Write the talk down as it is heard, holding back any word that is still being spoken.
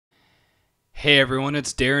Hey everyone,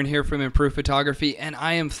 it's Darin here from Improve Photography, and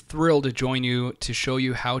I am thrilled to join you to show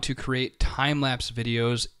you how to create time-lapse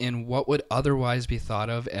videos in what would otherwise be thought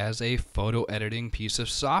of as a photo editing piece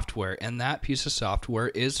of software, and that piece of software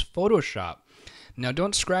is Photoshop. Now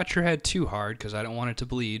don't scratch your head too hard because I don't want it to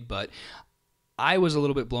bleed, but I was a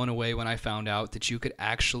little bit blown away when I found out that you could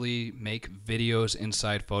actually make videos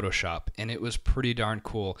inside Photoshop, and it was pretty darn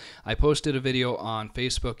cool. I posted a video on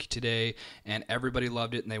Facebook today, and everybody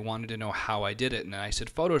loved it, and they wanted to know how I did it. And I said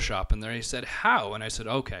Photoshop, and they said how, and I said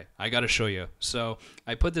okay, I got to show you. So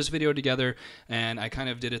I put this video together, and I kind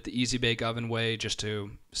of did it the easy bake oven way, just to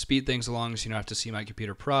speed things along, so you don't have to see my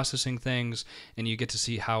computer processing things, and you get to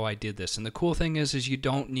see how I did this. And the cool thing is you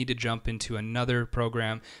don't need to jump into another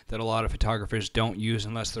program that a lot of photographers don't use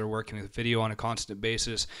unless they're working with video on a constant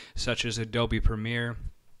basis, such as Adobe Premiere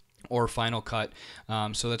or Final Cut.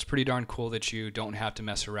 So that's pretty darn cool that you don't have to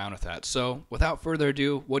mess around with that. So without further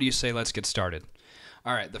ado, what do you say let's get started?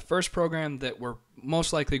 All right, the first program that we're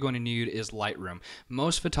most likely going to need is Lightroom.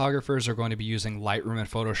 Most photographers are going to be using Lightroom and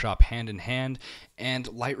Photoshop hand in hand, and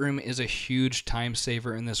Lightroom is a huge time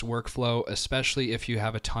saver in this workflow, especially if you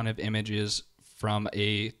have a ton of images from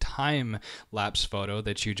a time-lapse photo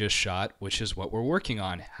that you just shot, which is what we're working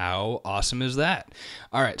on. How awesome is that?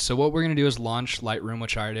 All right, so what we're going to do is launch Lightroom,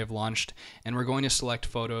 which I already have launched, and we're going to select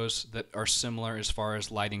photos that are similar as far as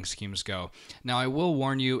lighting schemes go. Now, I will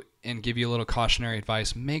warn you and give you a little cautionary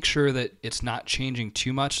advice. Make sure that it's not changing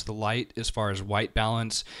too much the light as far as white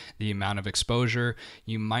balance, the amount of exposure.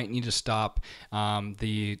 You might need to stop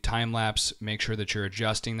the time lapse. Make sure that you're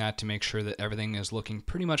adjusting that to make sure that everything is looking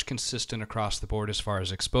pretty much consistent across the board as far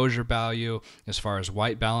as exposure value, as far as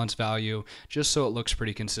white balance value, just so it looks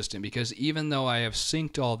pretty consistent. Because even though I have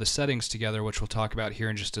synced all the settings together, which we'll talk about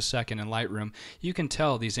here in just a second in Lightroom, you can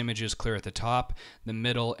tell these images clear at the top, the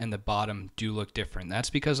middle, and the bottom do look different.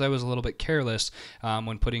 That's because I was a little bit careless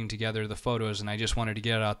when putting together the photos, and I just wanted to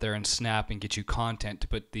get it out there and snap and get you content to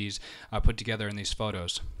put together in these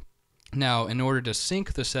photos. Now, in order to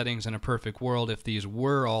sync the settings in a perfect world, if these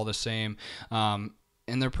were all the same, and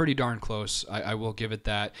they're pretty darn close, I will give it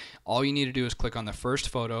that, all you need to do is click on the first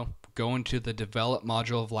photo, go into the Develop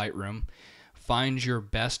module of Lightroom, find your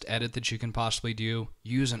best edit that you can possibly do.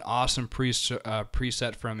 Use an awesome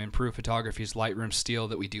preset from Improve Photography's Lightroom Steel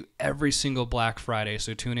that we do every single Black Friday.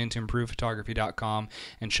 So tune into improvephotography.com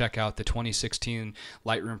and check out the 2016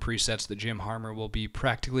 Lightroom presets that Jim Harmer will be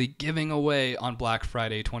practically giving away on Black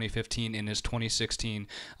Friday 2015 in his 2016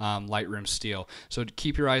 Lightroom Steel. So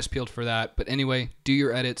keep your eyes peeled for that. But anyway, do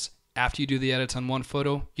your edits. After you do the edits on one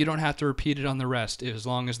photo, you don't have to repeat it on the rest as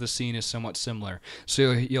long as the scene is somewhat similar.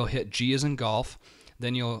 So you'll hit G as in golf,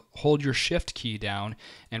 then you'll hold your shift key down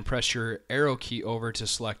and press your arrow key over to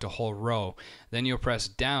select a whole row. Then you'll press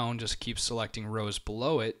down, just keep selecting rows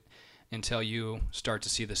below it until you start to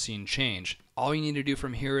see the scene change. All you need to do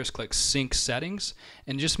from here is click Sync Settings,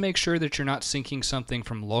 and just make sure that you're not syncing something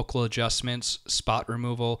from local adjustments, spot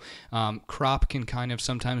removal. Crop can kind of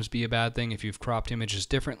sometimes be a bad thing if you've cropped images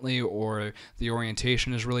differently or the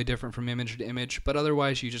orientation is really different from image to image, but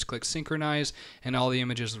otherwise you just click Synchronize and all the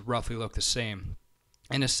images roughly look the same.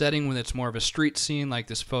 In a setting when it's more of a street scene, like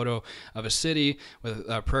this photo of a city with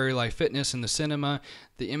Prairie Life Fitness in the cinema,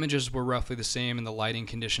 the images were roughly the same and the lighting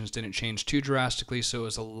conditions didn't change too drastically, so it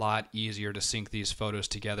was a lot easier to sync these photos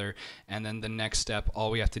together. And then the next step,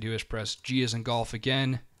 all we have to do is press G as in golf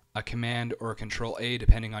again, a Command or a Control A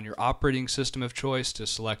depending on your operating system of choice to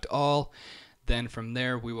select all. Then from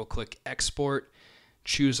there we will click Export,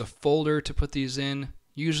 choose a folder to put these in.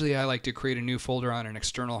 Usually I like to create a new folder on an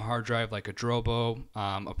external hard drive like a Drobo,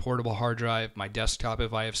 a portable hard drive, my desktop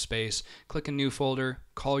if I have space. Click a new folder,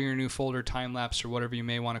 call your new folder time-lapse or whatever you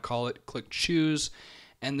may want to call it. Click Choose,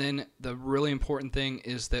 and then the really important thing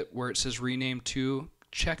is that where it says Rename to,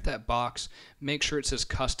 check that box. Make sure it says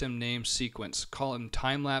Custom Name Sequence. Call them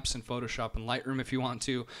time-lapse in Photoshop and Lightroom if you want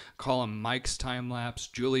to. Call them Mike's time-lapse,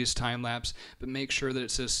 Julie's time-lapse, but make sure that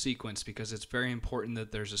it says sequence because it's very important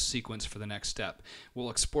that there's a sequence for the next step.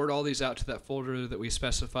 We'll export all these out to that folder that we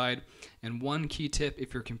specified. And one key tip,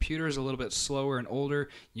 if your computer is a little bit slower and older,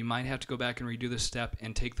 you might have to go back and redo this step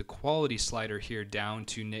and take the quality slider here down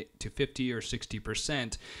to 50 or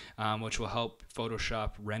 60%, which will help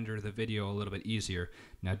Photoshop render the video a little bit easier.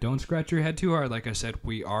 Now don't scratch your head too hard. Like I said,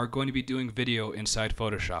 we are going to be doing video inside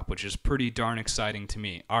Photoshop, which is pretty darn exciting to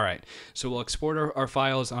me. All right, so we'll export our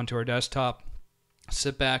files onto our desktop.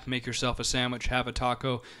 Sit back, make yourself a sandwich, have a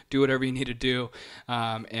taco, do whatever you need to do,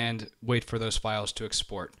 and wait for those files to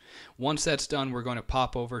export. Once that's done, we're going to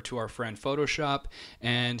pop over to our friend Photoshop,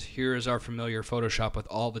 and here is our familiar Photoshop with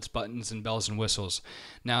all of its buttons and bells and whistles.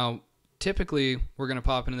 Now, typically we're going to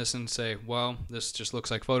pop into this and say, well, this just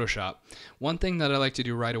looks like Photoshop. One thing that I like to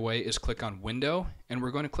do right away is click on Window, and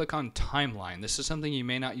we're going to click on Timeline. This is something you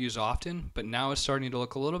may not use often, but now it's starting to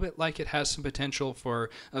look a little bit like it has some potential for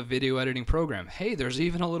a video editing program. Hey, there's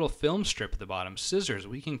even a little film strip at the bottom, scissors.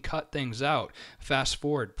 We can cut things out, fast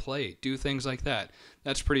forward, play, do things like that.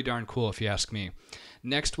 That's pretty darn cool if you ask me.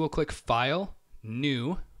 Next, we'll click File,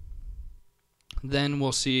 New. Then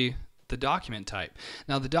we'll see the document type.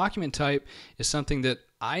 Now the document type is something that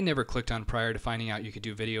I never clicked on prior to finding out you could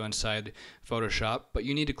do video inside Photoshop, but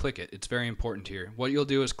you need to click it. It's very important here. What you'll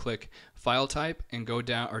do is click File Type and go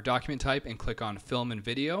down, or Document Type, and click on Film and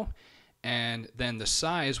Video. And then the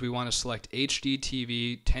size, we want to select HD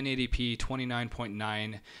TV 1080p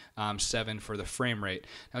 29.97 for the frame rate.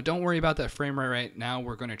 Now don't worry about that frame rate right now.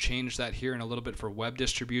 We're going to change that here in a little bit for web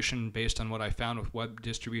distribution based on what I found with web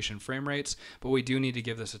distribution frame rates, but we do need to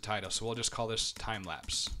give this a title. So we'll just call this time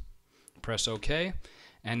lapse. Press OK.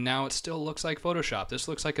 And now it still looks like Photoshop. This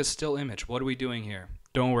looks like a still image. What are we doing here?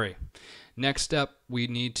 Don't worry. Next step, we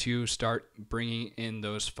need to start bringing in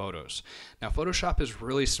those photos. Now Photoshop is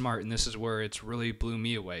really smart, and this is where it's really blew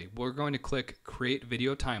me away. We're going to click Create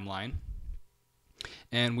Video Timeline,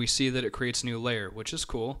 and we see that it creates a new layer, which is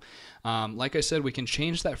cool. Like I said, we can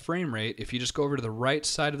change that frame rate. If you just go over to the right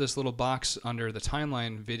side of this little box under the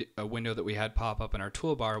timeline window that we had pop up in our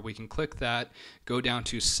toolbar, we can click that, go down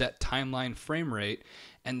to Set Timeline Frame Rate,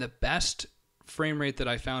 and the best frame rate that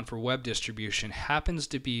I found for web distribution happens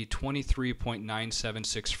to be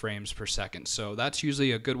 23.976 frames per second. So that's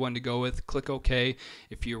usually a good one to go with. Click OK.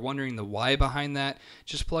 If you're wondering the why behind that,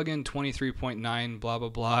 just plug in 23.9 blah blah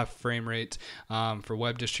blah frame rate for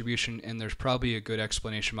web distribution, and there's probably a good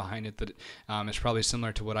explanation behind it that is probably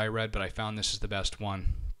similar to what I read, but I found this is the best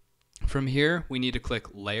one. From here, we need to click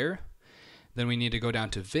Layer. Then we need to go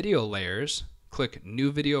down to Video Layers, click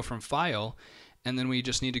New Video from File, and then we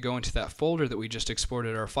just need to go into that folder that we just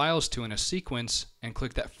exported our files to in a sequence and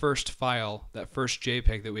click that first file, that first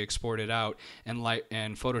JPEG that we exported out, and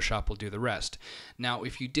Photoshop will do the rest. Now,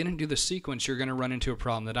 if you didn't do the sequence, you're going to run into a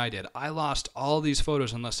problem that I did. I lost all these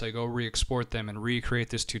photos unless I go re-export them and recreate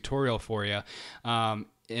this tutorial for you.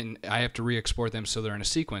 And I have to re-export them so they're in a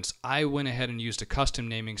sequence. I went ahead and used a custom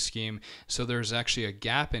naming scheme, so there's actually a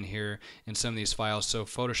gap in here in some of these files. So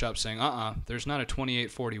Photoshop's saying, there's not a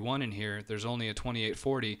 2841 in here, there's only a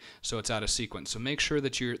 2840, so it's out of sequence. So make sure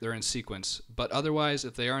that they're in sequence. But otherwise,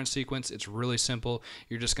 if they are in sequence, it's really simple.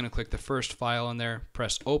 You're just going to click the first file in there,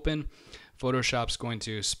 press Open. Photoshop's going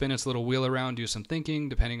to spin its little wheel around, do some thinking.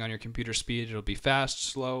 Depending on your computer speed, it'll be fast,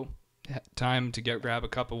 slow, time to grab a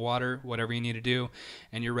cup of water, whatever you need to do,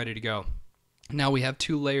 and you're ready to go. Now we have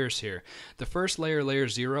two layers here. The first layer, layer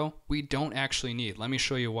 0, we don't actually need. Let me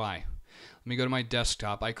show you why. Let me go to my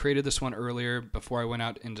desktop. I created this one earlier before I went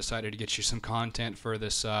out and decided to get you some content for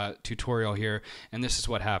this tutorial here, and this is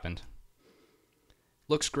what happened.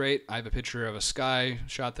 Looks great. I have a picture of a sky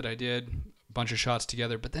shot that I did, bunch of shots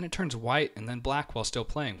together, but then it turns white and then black while still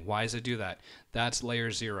playing. Why does it do that? That's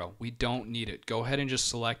layer 0. We don't need it. Go ahead and just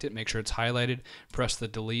select it, make sure it's highlighted, press the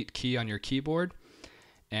delete key on your keyboard,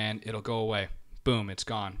 and it'll go away. Boom, it's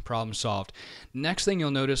gone. Problem solved. Next thing you'll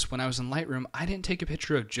notice, when I was in Lightroom, I didn't take a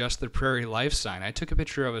picture of just the prairie life sign. I took a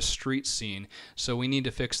picture of a street scene, so we need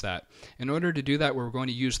to fix that. In order to do that, we're going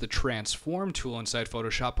to use the transform tool inside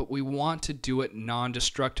Photoshop, but we want to do it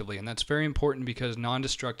non-destructively, and that's very important because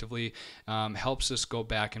non-destructively helps us go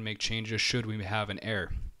back and make changes should we have an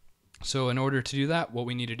error. So in order to do that, what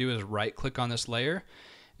we need to do is right-click on this layer,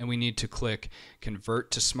 and we need to click Convert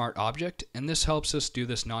to Smart Object, and this helps us do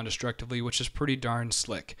this non-destructively, which is pretty darn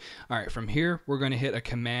slick. All right, from here, we're going to hit a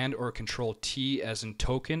Command or Control T as in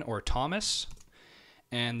token or Thomas,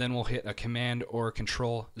 and then we'll hit a Command or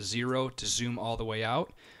Control 0 to zoom all the way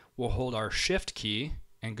out. We'll hold our Shift key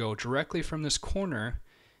and go directly from this corner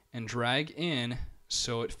and drag in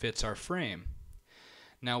so it fits our frame.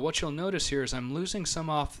 Now what you'll notice here is I'm losing some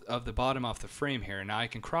off of the bottom off the frame here. Now I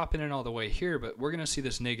can crop it in all the way here, but we're going to see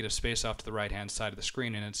this negative space off to the right hand side of the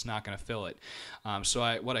screen, and it's not going to fill it.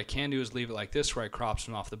 What I can do is leave it like this, where I crop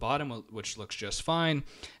some off the bottom, which looks just fine.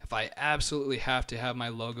 If I absolutely have to have my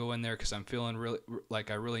logo in there because I'm feeling really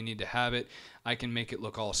like I really need to have it, I can make it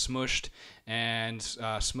look all smushed and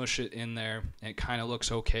smush it in there, and it kind of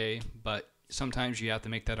looks okay, but sometimes you have to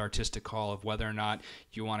make that artistic call of whether or not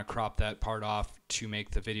you want to crop that part off to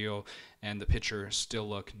make the video and the picture still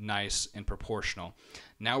look nice and proportional.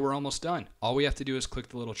 Now we're almost done. All we have to do is click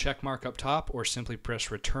the little check mark up top or simply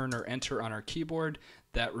press Return or Enter on our keyboard.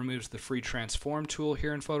 That removes the free transform tool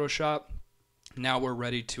here in Photoshop. Now we're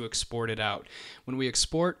ready to export it out. When we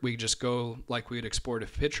export, we just go like we would export a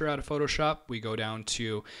picture out of Photoshop. We go down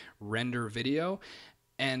to render video.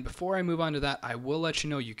 And before I move on to that, I will let you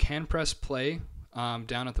know you can press play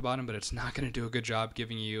down at the bottom, but it's not going to do a good job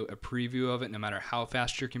giving you a preview of it no matter how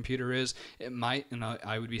fast your computer is. It might, and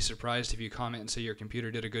I would be surprised if you comment and say your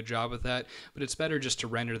computer did a good job with that, but it's better just to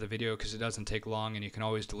render the video because it doesn't take long and you can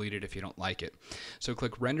always delete it if you don't like it. So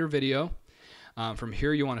click render video. From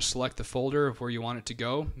here, you want to select the folder of where you want it to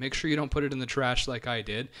go. Make sure you don't put it in the trash like I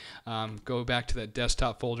did. Go back to that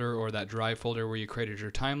desktop folder or that drive folder where you created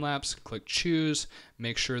your time lapse. Click choose.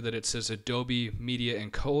 Make sure that it says Adobe Media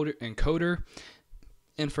Encoder.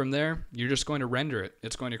 And from there, you're just going to render it.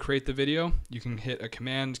 It's going to create the video. You can hit a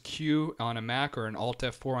Command Q on a Mac or an Alt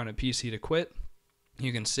F4 on a PC to quit.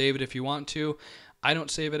 You can save it if you want to. I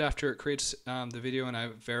don't save it after it creates the video and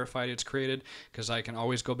I've verified it's created because I can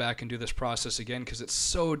always go back and do this process again because it's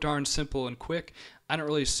so darn simple and quick. I don't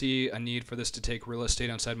really see a need for this to take real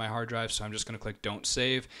estate inside my hard drive, so I'm just going to click don't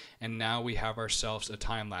save, and now we have ourselves a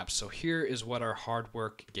time lapse. So here is what our hard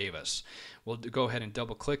work gave us. We'll go ahead and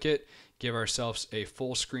double click it, give ourselves a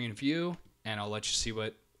full screen view, and I'll let you see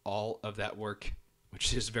what all of that work,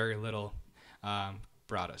 which is very little,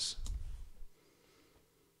 brought us.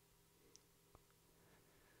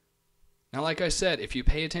 Now, like I said, if you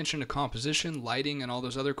pay attention to composition, lighting, and all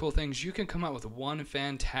those other cool things, you can come out with one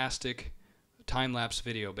fantastic time-lapse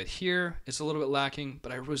video. But here, it's a little bit lacking,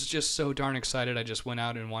 but I was just so darn excited. I just went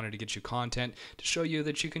out and wanted to get you content to show you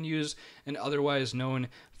that you can use an otherwise known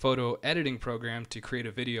photo editing program to create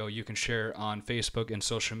a video you can share on Facebook and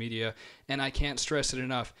social media. And I can't stress it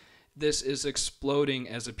enough. This is exploding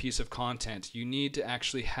as a piece of content. You need to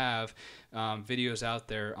actually have videos out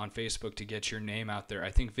there on Facebook to get your name out there. I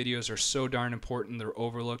think videos are so darn important. They're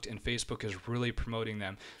overlooked, and Facebook is really promoting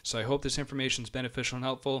them. So I hope this information is beneficial and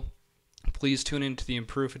helpful. Please tune into the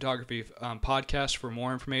Improve Photography podcast for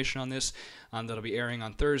more information on this. That'll be airing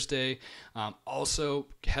on Thursday. Also,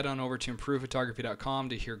 head on over to improvephotography.com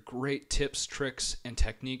to hear great tips, tricks, and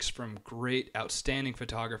techniques from great, outstanding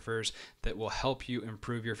photographers that will help you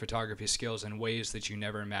improve your photography skills in ways that you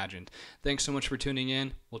never imagined. Thanks so much for tuning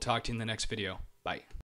in. We'll talk to you in the next video. Bye.